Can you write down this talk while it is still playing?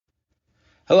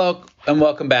Hello, and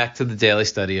welcome back to the Daily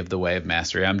Study of the Way of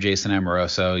Mastery. I'm Jason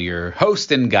Amoroso, your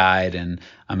host and guide, and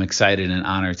I'm excited and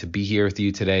honored to be here with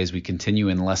you today as we continue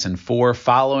in Lesson 4,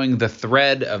 following the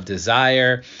thread of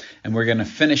desire. And we're going to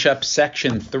finish up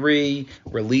Section 3,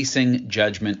 Releasing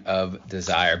Judgment of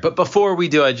Desire. But before we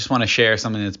do, I just want to share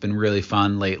something that's been really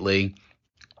fun lately.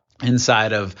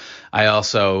 I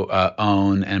also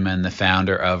own and am the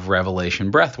founder of Revelation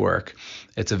Breathwork.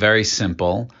 It's a very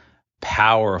simple,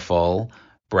 powerful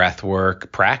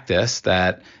breathwork practice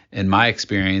that, in my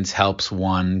experience, helps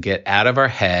one get out of our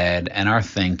head and our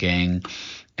thinking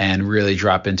and really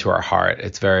drop into our heart.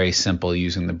 It's very simple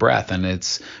using the breath, and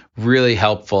it's really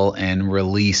helpful in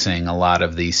releasing a lot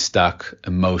of the stuck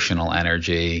emotional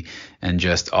energy and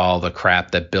just all the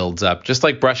crap that builds up, just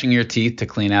like brushing your teeth to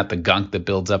clean out the gunk that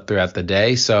builds up throughout the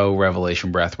day. So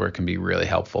Revelation Breathwork can be really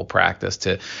helpful practice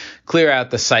to clear out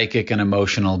the psychic and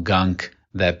emotional gunk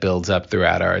that builds up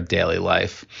throughout our daily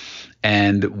life.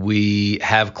 And we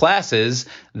have classes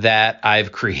that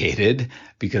I've created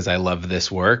because I love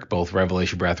this work, both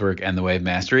Revelation Breathwork and the Way of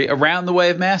Mastery, around the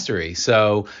Way of Mastery.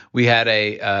 So we had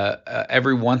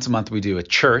every once a month we do a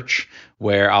church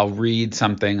where I'll read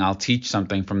something, I'll teach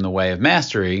something from the Way of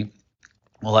Mastery.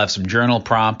 We'll have some journal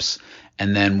prompts,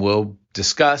 and then we'll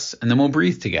discuss, and then we'll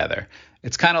breathe together.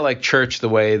 It's kind of like church the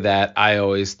way that I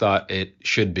always thought it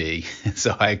should be.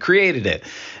 So I created it.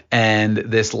 And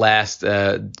this last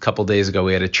couple days ago,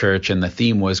 we had a church, and the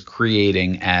theme was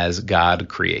creating as God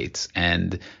creates.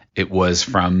 And it was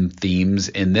from themes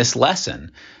in this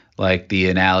lesson, like the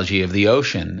analogy of the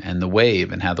ocean and the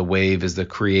wave, and how the wave is the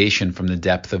creation from the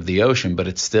depth of the ocean, but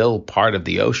it's still part of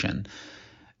the ocean.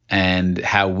 And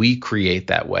how we create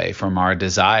that way from our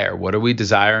desire. What are we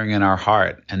desiring in our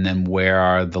heart? And then where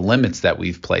are the limits that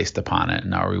we've placed upon it?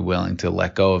 And are we willing to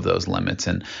let go of those limits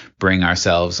and bring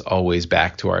ourselves always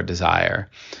back to our desire?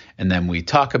 And then we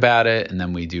talk about it, and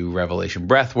then we do Revelation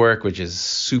Breathwork, which is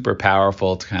super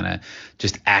powerful to kind of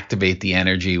just activate the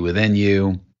energy within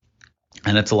you.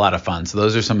 And it's a lot of fun. So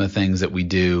those are some of the things that we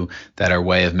do that are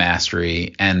Way of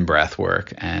Mastery and breath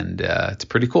work. And it's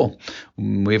pretty cool.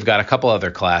 We've got a couple other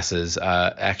classes.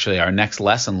 Actually, our next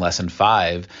lesson, Lesson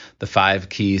 5, the 5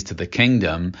 Keys to the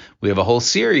Kingdom, we have a whole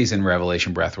series in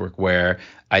Revelation Breathwork where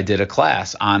I did a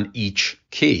class on each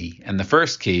key. And the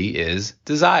first key is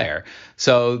desire.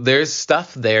 So there's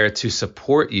stuff there to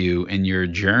support you in your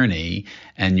journey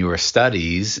and your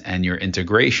studies and your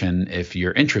integration if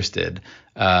you're interested.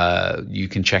 You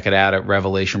can check it out at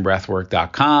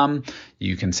revelationbreathwork.com.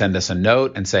 You can send us a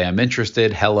note and say, I'm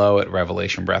interested,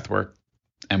 hello@revelationbreathwork,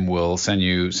 and we'll send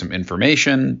you some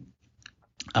information.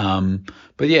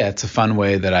 But yeah, it's a fun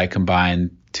way that I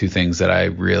combine two things that I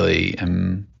really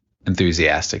am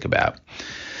enthusiastic about.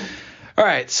 All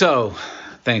right, so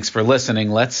thanks for listening.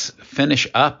 Let's finish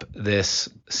up this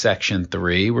section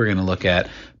 3. We're going to look at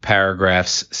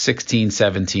paragraphs 16,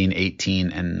 17,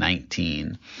 18, and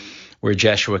 19, where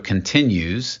Jeshua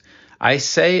continues, I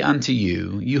say unto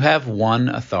you, you have one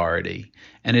authority,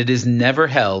 and it is never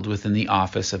held within the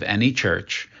office of any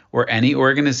church or any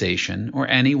organization or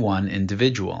any one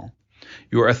individual.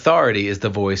 Your authority is the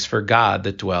voice for God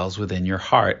that dwells within your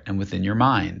heart and within your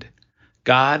mind.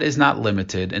 God is not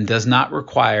limited and does not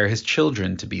require his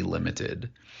children to be limited.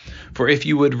 For if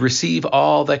you would receive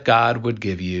all that God would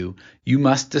give you, you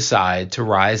must decide to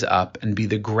rise up and be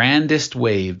the grandest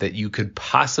wave that you could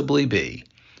possibly be.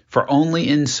 For only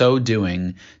in so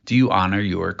doing do you honor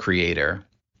your Creator.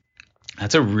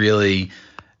 That's a really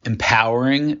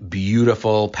empowering,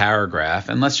 beautiful paragraph.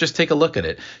 And let's just take a look at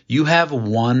it. You have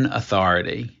one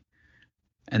authority,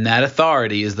 and that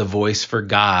authority is the voice for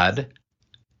God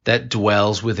that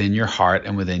dwells within your heart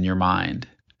and within your mind.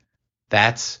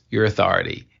 That's your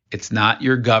authority. It's not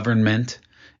your government.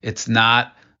 It's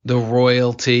not the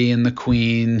royalty and the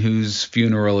queen whose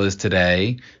funeral is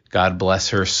today. God bless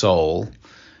her soul.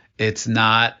 It's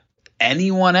not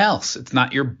anyone else. It's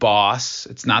not your boss.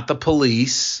 It's not the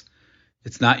police.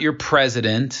 It's not your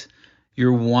president.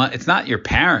 It's not your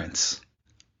parents.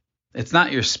 It's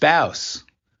not your spouse.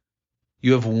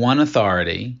 You have one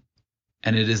authority,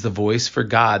 and it is the voice for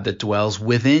God that dwells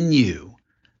within you.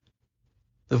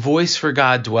 The voice for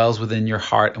God dwells within your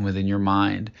heart and within your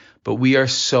mind. But we are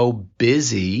so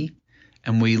busy,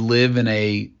 and we live in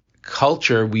a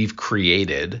culture we've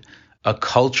created, a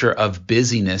culture of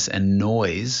busyness and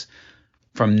noise,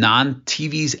 from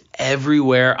TVs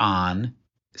everywhere on,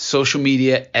 social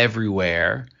media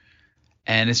everywhere.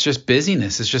 And it's just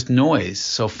busyness. It's just noise.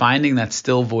 So finding that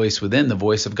still voice within, the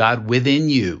voice of God within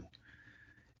you,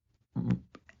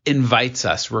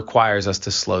 requires us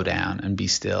to slow down and be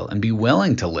still and be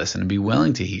willing to listen and be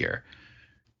willing to hear.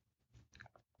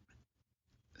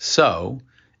 So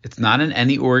it's not in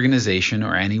any organization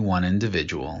or any one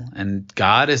individual. And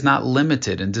God is not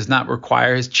limited and does not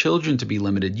require his children to be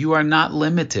limited. You are not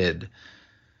limited.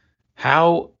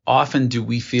 How often do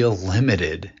we feel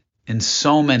limited in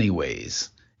so many ways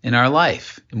in our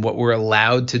life, in what we're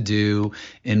allowed to do,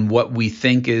 in what we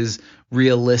think is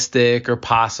realistic or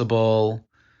possible?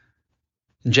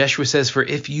 And Jeshua says, for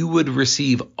if you would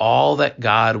receive all that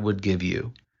God would give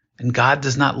you, and God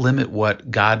does not limit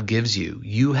what God gives you,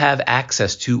 you have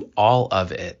access to all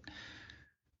of it.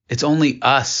 It's only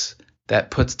us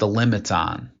that puts the limits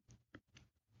on.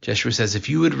 Jeshua says, if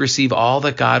you would receive all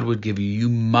that God would give you, you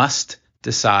must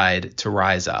decide to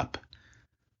rise up.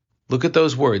 Look at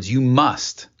those words. You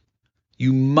must.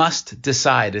 You must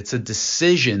decide. It's a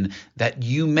decision that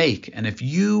you make. And if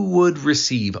you would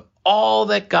receive all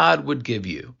that God would give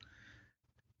you,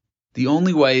 the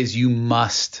only way is you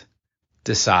must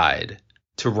decide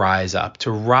to rise up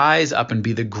and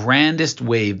be the grandest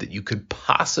wave that you could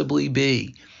possibly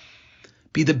be.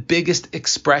 Be the biggest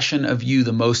expression of you,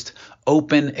 the most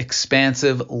open,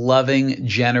 expansive, loving,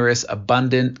 generous,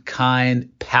 abundant,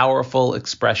 kind, powerful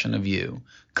expression of you.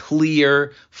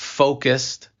 Clear,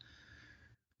 focused.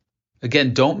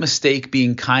 Again, don't mistake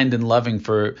being kind and loving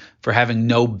for having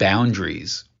no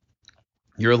boundaries.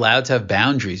 You're allowed to have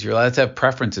boundaries. You're allowed to have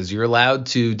preferences. You're allowed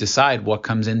to decide what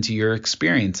comes into your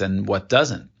experience and what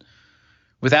doesn't.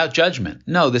 Without judgment.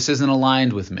 No, this isn't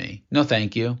aligned with me. No,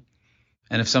 thank you.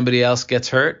 And if somebody else gets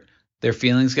hurt, their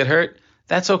feelings get hurt,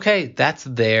 that's okay. That's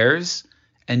theirs.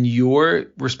 And your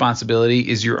responsibility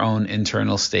is your own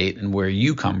internal state and where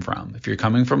you come from. If you're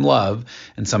coming from love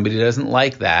and somebody doesn't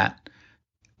like that,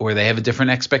 or they have a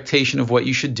different expectation of what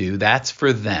you should do, that's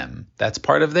for them. That's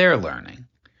part of their learning.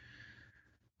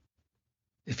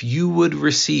 If you would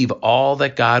receive all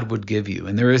that God would give you,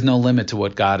 and there is no limit to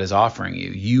what God is offering you,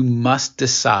 you must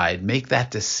decide, make that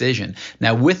decision.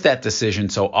 Now, with that decision,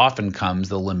 so often comes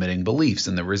the limiting beliefs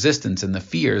and the resistance and the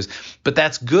fears, but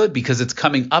that's good because it's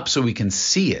coming up so we can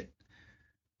see it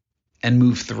and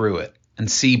move through it and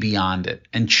see beyond it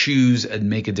and choose and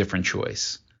make a different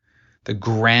choice. The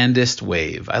grandest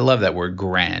wave. I love that word,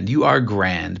 grand. You are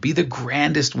grand. Be the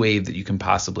grandest wave that you can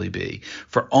possibly be.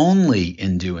 For only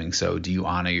in doing so do you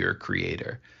honor your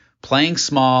Creator. Playing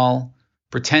small,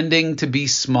 pretending to be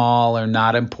small or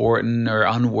not important or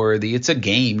unworthy. It's a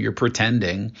game. You're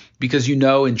pretending because you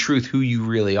know in truth who you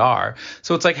really are.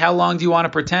 So it's like, how long do you want to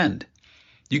pretend?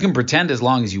 You can pretend as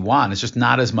long as you want. It's just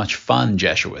not as much fun,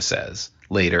 Jeshua says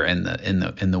later in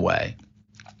the way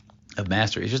of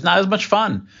mastery. It's just not as much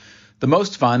fun. The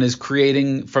most fun is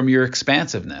creating from your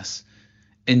expansiveness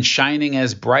and shining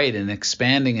as bright and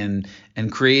expanding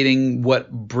and creating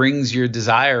what brings your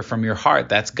desire from your heart.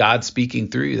 That's God speaking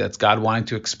through you. That's God wanting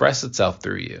to express itself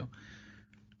through you.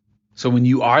 So when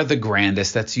you are the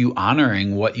grandest, that's you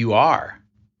honoring what you are.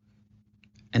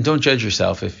 And don't judge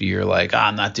yourself if you're like,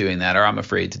 I'm not doing that, or I'm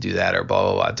afraid to do that, or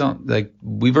blah, blah, blah.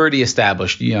 We've already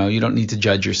established, you don't need to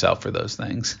judge yourself for those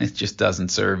things. It just doesn't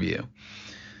serve you.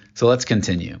 So let's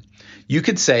continue. You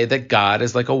could say that God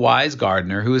is like a wise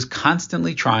gardener who is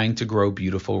constantly trying to grow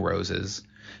beautiful roses.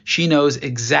 She knows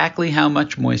exactly how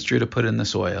much moisture to put in the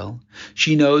soil.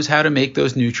 She knows how to make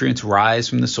those nutrients rise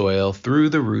from the soil, through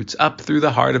the roots, up through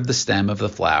the heart of the stem of the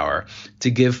flower,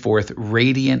 to give forth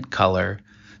radiant color,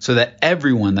 so that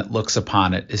everyone that looks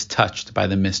upon it is touched by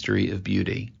the mystery of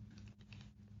beauty.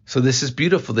 So this is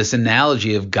beautiful, this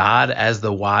analogy of God as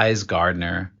the wise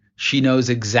gardener. She knows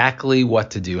exactly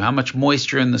what to do, how much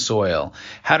moisture in the soil,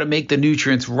 how to make the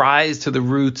nutrients rise to the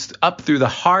roots, up through the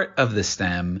heart of the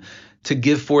stem, to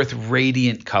give forth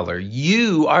radiant color.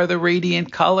 You are the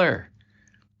radiant color.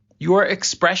 Your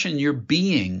expression, your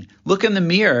being. Look in the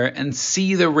mirror and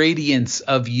see the radiance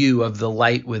of you, of the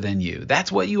light within you.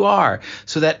 That's what you are.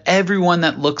 So that everyone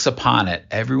that looks upon it,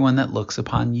 everyone that looks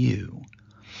upon you,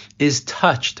 is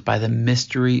touched by the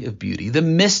mystery of beauty. The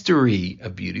mystery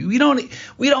of beauty. We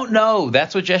don't know.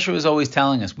 That's what Jeshua is always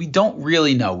telling us. We don't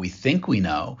really know. We think we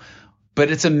know,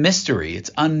 but it's a mystery. It's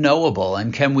unknowable.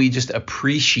 And can we just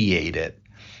appreciate it?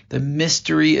 The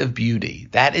mystery of beauty.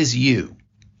 That is you.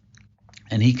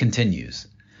 And he continues.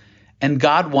 And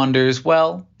God wonders,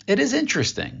 well, it is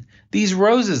interesting. These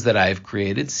roses that I have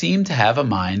created seem to have a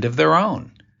mind of their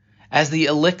own. As the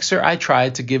elixir I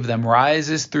tried to give them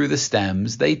rises through the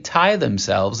stems, they tie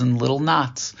themselves in little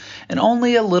knots, and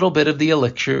only a little bit of the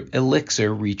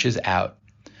elixir reaches out.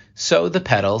 So the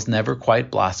petals never quite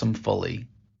blossom fully.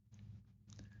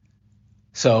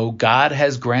 So God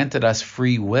has granted us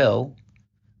free will.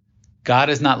 God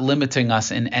is not limiting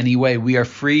us in any way. We are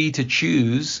free to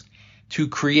choose to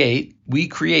create. We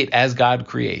create as God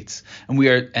creates.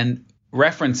 And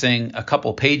referencing a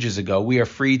couple pages ago, we are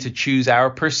free to choose our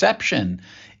perception,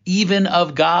 even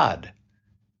of God.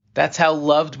 That's how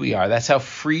loved we are. That's how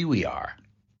free we are.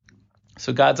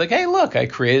 So God's like, hey, look, I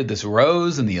created this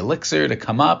rose and the elixir to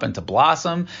come up and to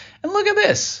blossom. And look at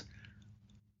this.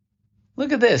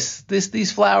 Look at this.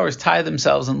 These flowers tie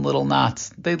themselves in little knots.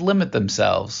 They limit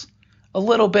themselves a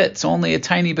little bit. So only a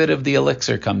tiny bit of the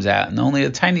elixir comes out and only a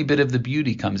tiny bit of the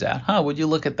beauty comes out. Would you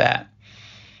look at that?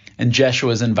 And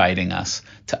Jeshua is inviting us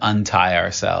to untie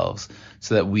ourselves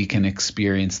so that we can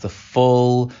experience the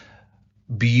full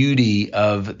beauty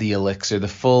of the elixir, the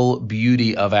full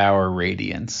beauty of our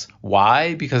radiance.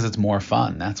 Why? Because it's more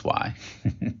fun. That's why.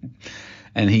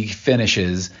 And he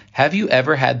finishes, have you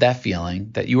ever had that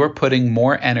feeling that you are putting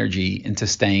more energy into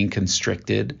staying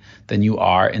constricted than you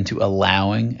are into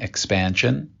allowing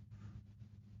expansion?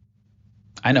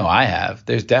 I know I have.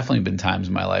 There's definitely been times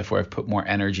in my life where I've put more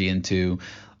energy into,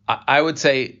 I would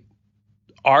say,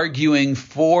 arguing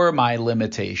for my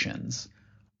limitations,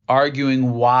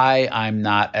 arguing why I'm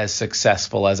not as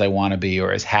successful as I want to be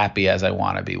or as happy as I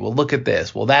want to be. Well, look at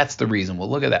this. Well, that's the reason. Well,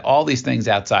 look at that. All these things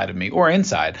outside of me or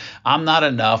inside. I'm not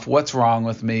enough. What's wrong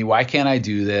with me? Why can't I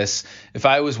do this? If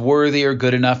I was worthy or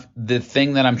good enough, the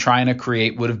thing that I'm trying to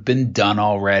create would have been done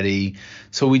already.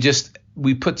 So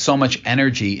we put so much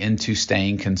energy into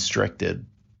staying constricted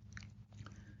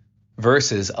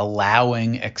versus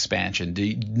allowing expansion. Do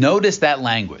you notice that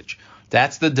language?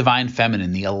 That's the divine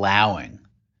feminine, the allowing.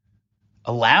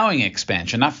 Allowing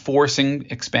expansion, not forcing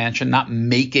expansion, not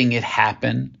making it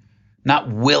happen,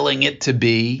 not willing it to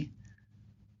be.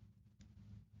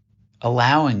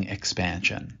 Allowing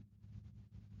expansion.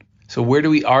 So where do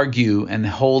we argue and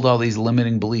hold all these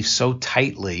limiting beliefs so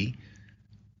tightly,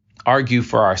 argue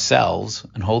for ourselves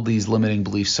and hold these limiting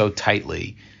beliefs so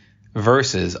tightly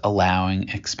versus allowing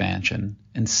expansion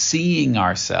and seeing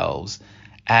ourselves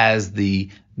as the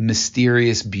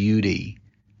mysterious beauty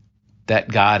that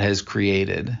God has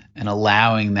created and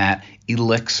allowing that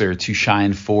elixir to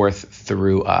shine forth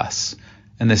through us.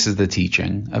 And this is the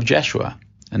teaching of Jeshua.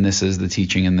 And this is the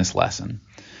teaching in this lesson.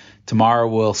 Tomorrow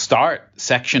we'll start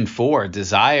section 4,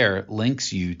 Desire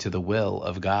Links You to the Will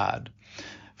of God.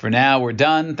 For now, we're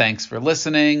done. Thanks for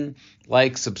listening.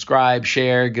 Like, subscribe,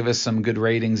 share, give us some good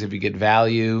ratings if you get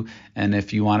value. And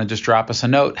if you want to just drop us a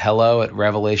note,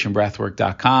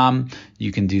 hello@revelationbreathwork.com.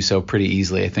 You can do so pretty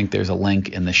easily. I think there's a link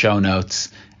in the show notes,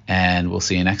 and we'll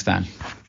see you next time.